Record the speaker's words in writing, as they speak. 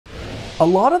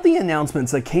A lot of the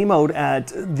announcements that came out at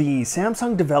the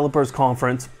Samsung Developers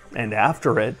Conference and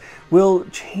after it will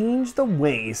change the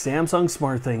way Samsung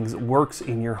SmartThings works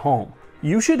in your home.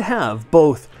 You should have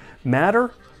both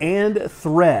Matter and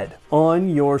Thread on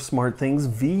your SmartThings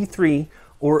V3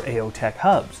 or AOTech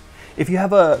hubs. If you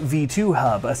have a V2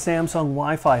 hub, a Samsung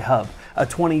Wi-Fi hub, a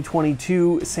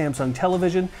 2022 Samsung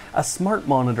television, a smart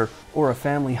monitor, or a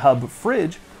family hub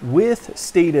fridge with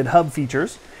stated hub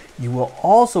features, you will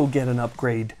also get an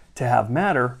upgrade to have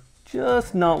Matter,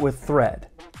 just not with Thread.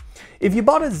 If you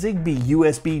bought a Zigbee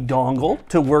USB dongle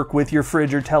to work with your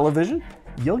fridge or television,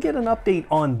 you'll get an update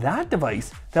on that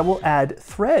device that will add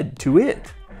Thread to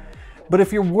it. But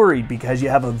if you're worried because you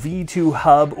have a V2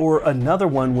 hub or another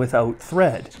one without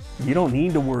Thread, you don't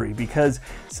need to worry because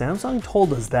Samsung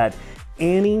told us that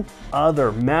any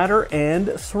other Matter and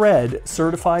Thread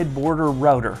certified border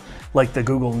router, like the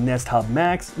Google Nest Hub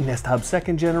Max, Nest Hub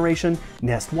 2nd generation,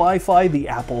 Nest Wi-Fi, the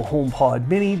Apple HomePod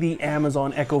Mini, the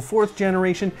Amazon Echo 4th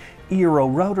generation,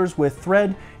 Eero routers with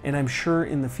Thread, and I'm sure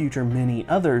in the future many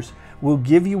others, will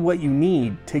give you what you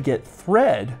need to get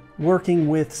Thread working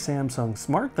with Samsung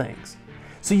SmartThings.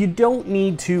 So you don't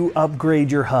need to upgrade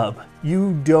your hub.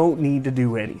 You don't need to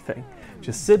do anything.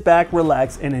 Just sit back,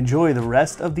 relax, and enjoy the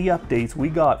rest of the updates we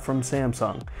got from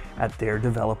Samsung at their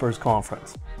developers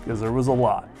conference, because there was a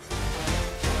lot.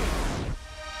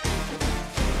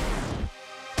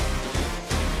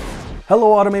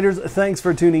 Hello Automators, thanks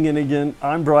for tuning in again.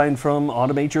 I'm Brian from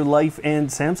Automate Your Life, and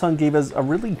Samsung gave us a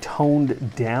really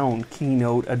toned down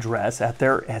keynote address at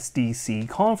their SDC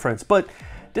conference. But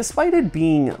despite it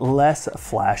being less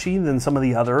flashy than some of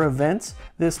the other events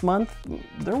this month,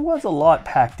 there was a lot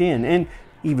packed in, and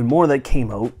even more that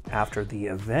came out after the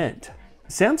event.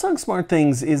 Samsung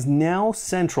SmartThings is now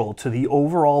central to the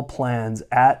overall plans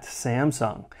at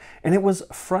Samsung, and it was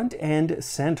front and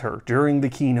center during the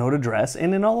keynote address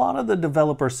and in a lot of the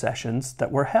developer sessions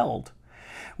that were held.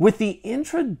 With the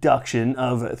introduction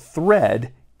of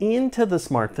Thread into the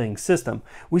SmartThings system,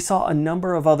 we saw a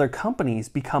number of other companies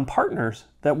become partners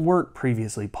that weren't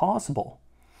previously possible.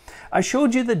 I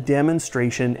showed you the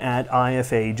demonstration at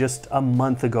IFA just a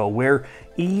month ago where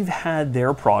Eve had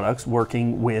their products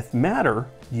working with Matter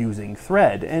using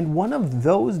Thread, and one of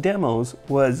those demos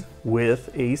was with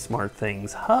a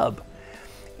SmartThings hub.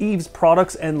 Eve's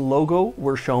products and logo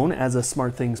were shown as a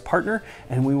SmartThings partner,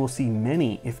 and we will see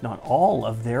many, if not all,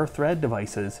 of their Thread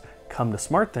devices come to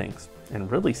SmartThings,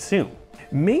 and really soon.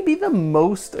 Maybe the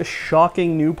most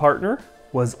shocking new partner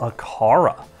was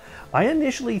Aqara. I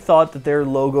initially thought that their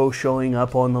logo showing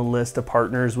up on the list of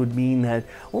partners would mean that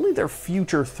only their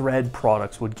future Thread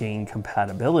products would gain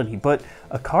compatibility, but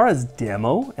Aqara's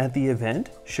demo at the event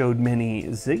showed many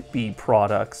Zigbee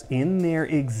products in their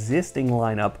existing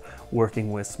lineup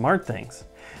working with SmartThings.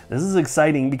 This is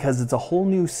exciting because it's a whole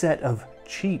new set of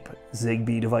cheap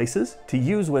Zigbee devices to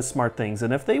use with SmartThings,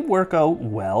 and if they work out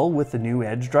well with the new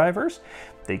Edge drivers,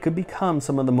 they could become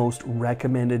some of the most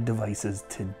recommended devices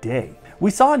today.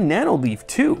 We saw Nanoleaf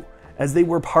too, as they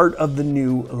were part of the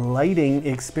new lighting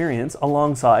experience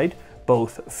alongside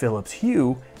both Philips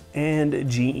Hue and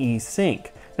GE Cync.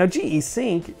 Now GE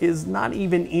Cync is not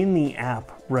even in the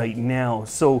app right now,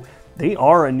 so they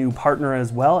are a new partner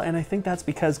as well, and I think that's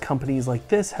because companies like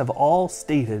this have all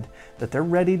stated that they're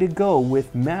ready to go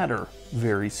with Matter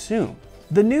very soon.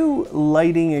 The new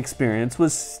lighting experience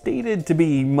was stated to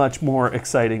be much more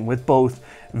exciting with both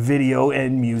video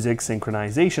and music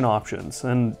synchronization options,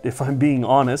 and if I'm being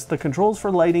honest, the controls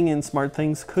for lighting in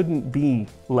SmartThings couldn't be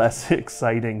less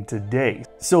exciting today.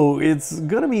 So it's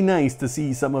gonna be nice to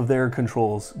see some of their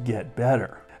controls get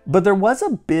better. But there was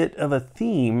a bit of a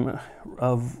theme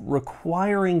of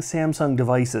requiring Samsung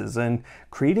devices and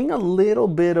creating a little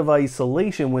bit of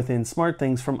isolation within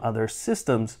SmartThings from other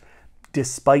systems,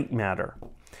 despite Matter.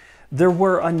 There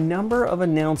were a number of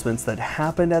announcements that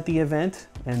happened at the event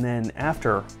and then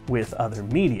after with other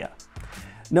media.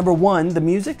 Number one, the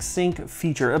Music Sync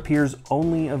feature appears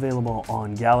only available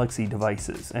on Galaxy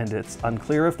devices, and it's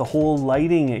unclear if the whole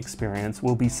lighting experience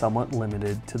will be somewhat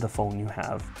limited to the phone you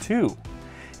have too.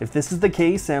 If this is the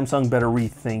case, Samsung better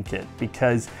rethink it,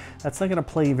 because that's not going to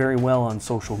play very well on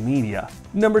social media.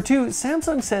 Number two,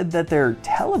 Samsung said that their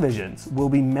televisions will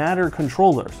be Matter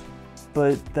controllers,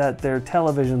 but that their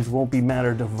televisions won't be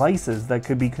Matter devices that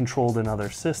could be controlled in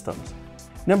other systems.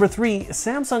 Number three,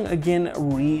 Samsung again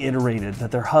reiterated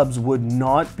that their hubs would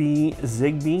not be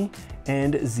Zigbee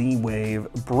and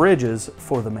Z-Wave bridges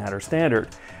for the Matter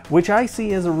standard, which I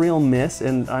see as a real miss,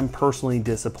 and I'm personally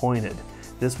disappointed.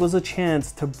 This was a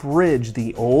chance to bridge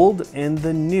the old and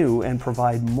the new and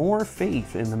provide more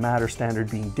faith in the Matter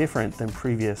standard being different than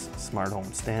previous smart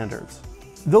home standards.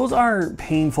 Those are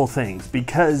painful things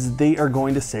because they are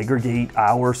going to segregate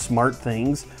our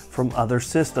SmartThings from other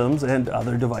systems and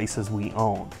other devices we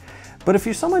own. But if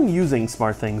you're someone using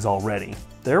SmartThings already,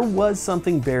 there was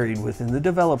something buried within the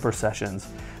developer sessions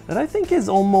that I think is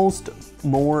almost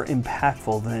more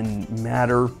impactful than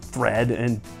Matter, Thread,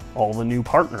 and all the new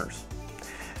partners.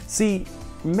 See,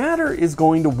 Matter is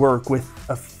going to work with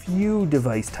a few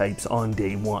device types on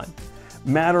day one.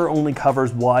 Matter only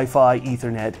covers Wi-Fi,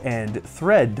 Ethernet, and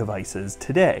Thread devices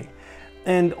today,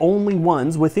 and only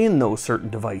ones within those certain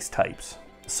device types.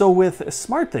 So with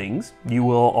SmartThings, you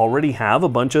will already have a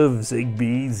bunch of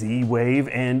Zigbee, Z-Wave,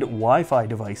 and Wi-Fi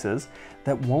devices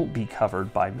that won't be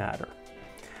covered by Matter.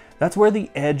 That's where the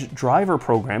Edge driver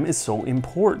program is so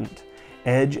important.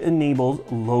 Edge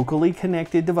enables locally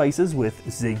connected devices with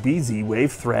Zigbee,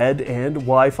 Z-Wave, Thread, and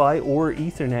Wi-Fi or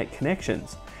Ethernet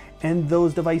connections. And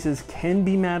those devices can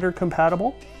be Matter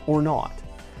compatible or not.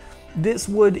 This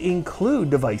would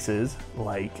include devices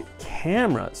like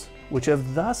cameras, which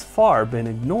have thus far been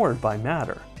ignored by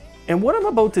Matter. And what I'm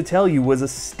about to tell you was a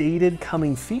stated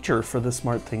coming feature for the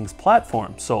SmartThings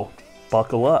platform, so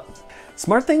buckle up.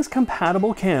 SmartThings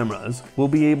compatible cameras will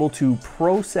be able to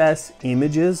process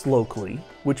images locally,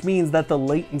 which means that the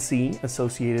latency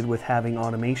associated with having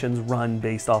automations run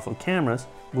based off of cameras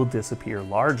will disappear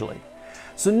largely.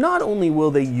 So not only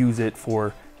will they use it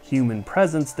for human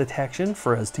presence detection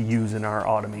for us to use in our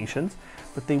automations,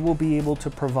 but they will be able to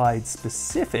provide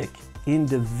specific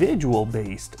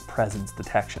individual-based presence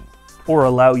detection, or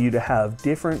allow you to have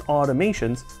different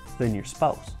automations than your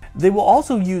spouse. They will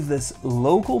also use this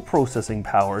local processing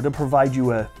power to provide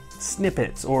you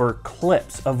snippets or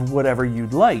clips of whatever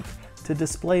you'd like to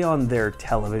display on their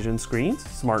television screens,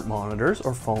 smart monitors,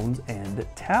 or phones and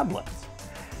tablets.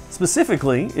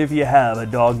 Specifically, if you have a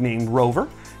dog named Rover,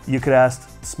 you could ask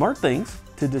SmartThings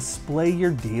to display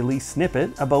your daily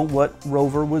snippet about what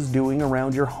Rover was doing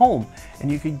around your home,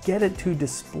 and you could get it to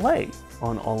display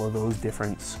on all of those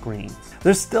different screens.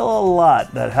 There's still a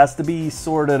lot that has to be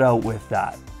sorted out with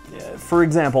that. For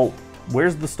example,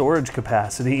 where's the storage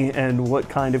capacity and what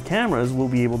kind of cameras will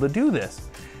be able to do this?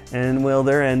 And will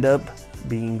there end up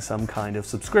being some kind of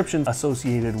subscription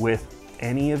associated with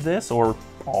any of this or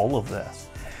all of this?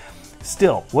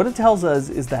 Still, what it tells us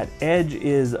is that Edge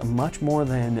is much more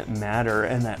than Matter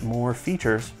and that more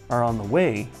features are on the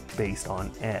way based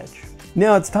on Edge.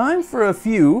 Now it's time for a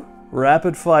few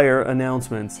rapid fire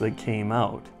announcements that came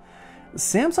out.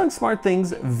 Samsung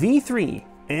SmartThings V3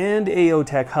 and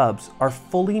AOTech hubs are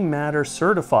fully Matter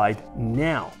certified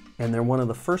now, and they're one of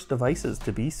the first devices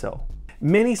to be so.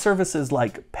 Many services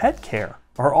like pet care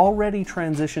are already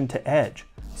transitioned to Edge,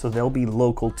 so they'll be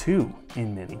local too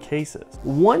in many cases.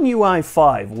 One UI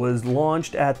 5 was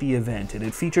launched at the event, and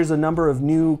it features a number of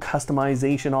new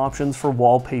customization options for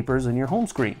wallpapers in your home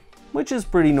screen, which is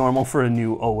pretty normal for a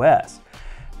new OS.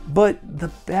 But the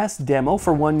best demo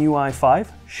for One UI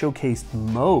 5 showcased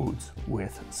modes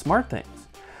with SmartThings.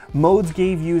 Modes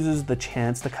gave users the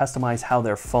chance to customize how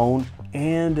their phone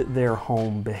and their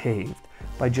home behaved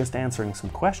by just answering some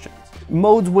questions.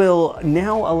 Modes will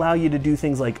now allow you to do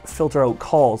things like filter out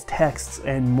calls, texts,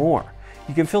 and more.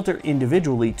 You can filter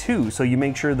individually too, so you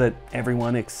make sure that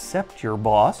everyone except your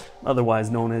boss,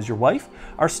 otherwise known as your wife,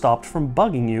 are stopped from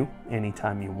bugging you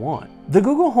anytime you want. The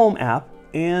Google Home app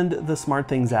and the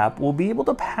SmartThings app will be able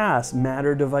to pass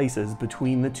Matter devices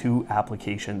between the two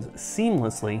applications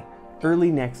seamlessly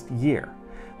early next year.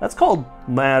 That's called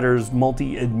Matter's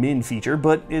multi-admin feature,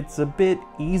 but it's a bit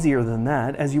easier than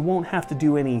that as you won't have to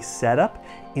do any setup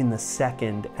in the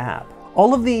second app.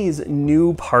 All of these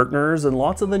new partners and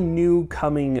lots of the new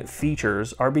coming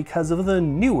features are because of the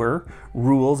newer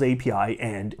Rules API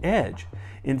and Edge.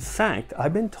 In fact,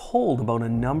 I've been told about a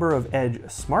number of Edge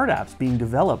smart apps being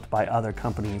developed by other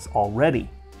companies already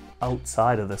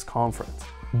outside of this conference.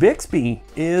 Bixby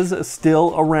is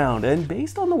still around, and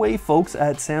based on the way folks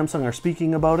at Samsung are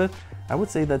speaking about it, I would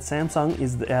say that Samsung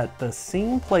is at the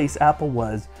same place Apple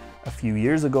was a few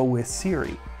years ago with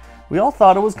Siri. We all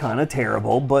thought it was kind of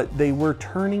terrible, but they were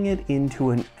turning it into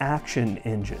an action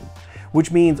engine,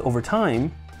 which means over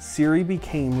time, Siri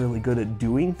became really good at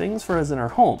doing things for us in our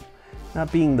home, not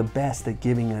being the best at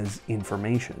giving us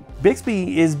information.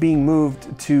 Bixby is being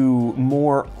moved to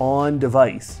more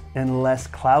on-device and less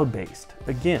cloud-based,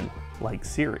 again, like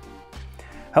Siri.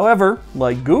 However,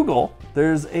 like Google,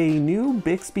 there's a new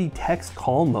Bixby text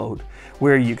call mode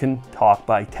where you can talk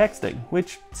by texting,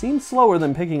 which seems slower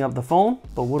than picking up the phone,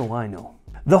 but what do I know?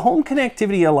 The Home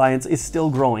Connectivity Alliance is still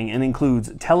growing and includes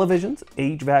televisions,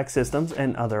 HVAC systems,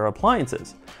 and other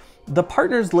appliances. The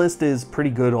partners list is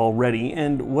pretty good already,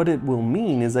 and what it will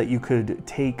mean is that you could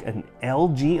take an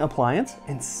LG appliance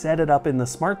and set it up in the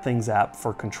SmartThings app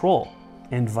for control,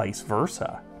 and vice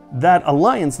versa. That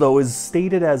alliance though is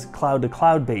stated as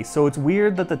cloud-to-cloud based, so it's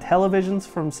weird that the televisions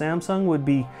from Samsung would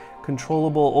be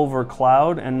controllable over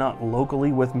cloud and not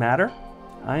locally with Matter.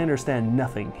 I understand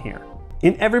nothing here.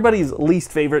 In everybody's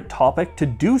least favorite topic to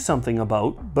do something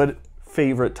about, but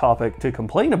favorite topic to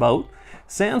complain about,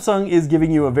 Samsung is giving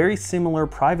you a very similar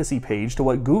privacy page to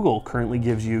what Google currently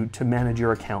gives you to manage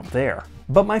your account there.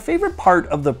 But my favorite part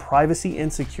of the privacy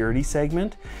and security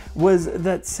segment was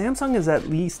that Samsung is at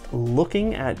least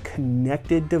looking at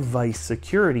connected device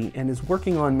security and is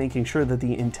working on making sure that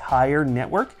the entire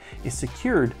network is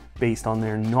secured based on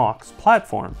their Knox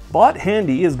platform. Bot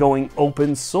Handy is going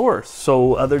open source,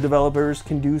 so other developers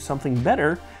can do something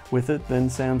better with it than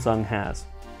Samsung has.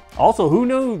 Also, who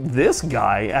knew this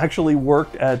guy actually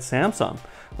worked at Samsung?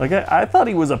 Like, I thought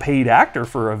he was a paid actor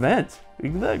for events.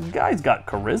 The guy's got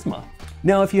charisma.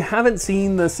 Now, if you haven't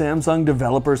seen the Samsung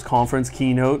Developers Conference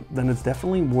keynote, then it's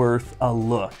definitely worth a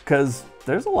look, because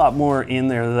there's a lot more in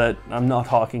there that I'm not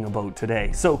talking about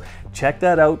today. So check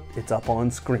that out, it's up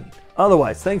on screen.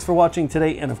 Otherwise, thanks for watching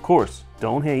today, and of course,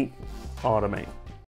 don't hate, automate.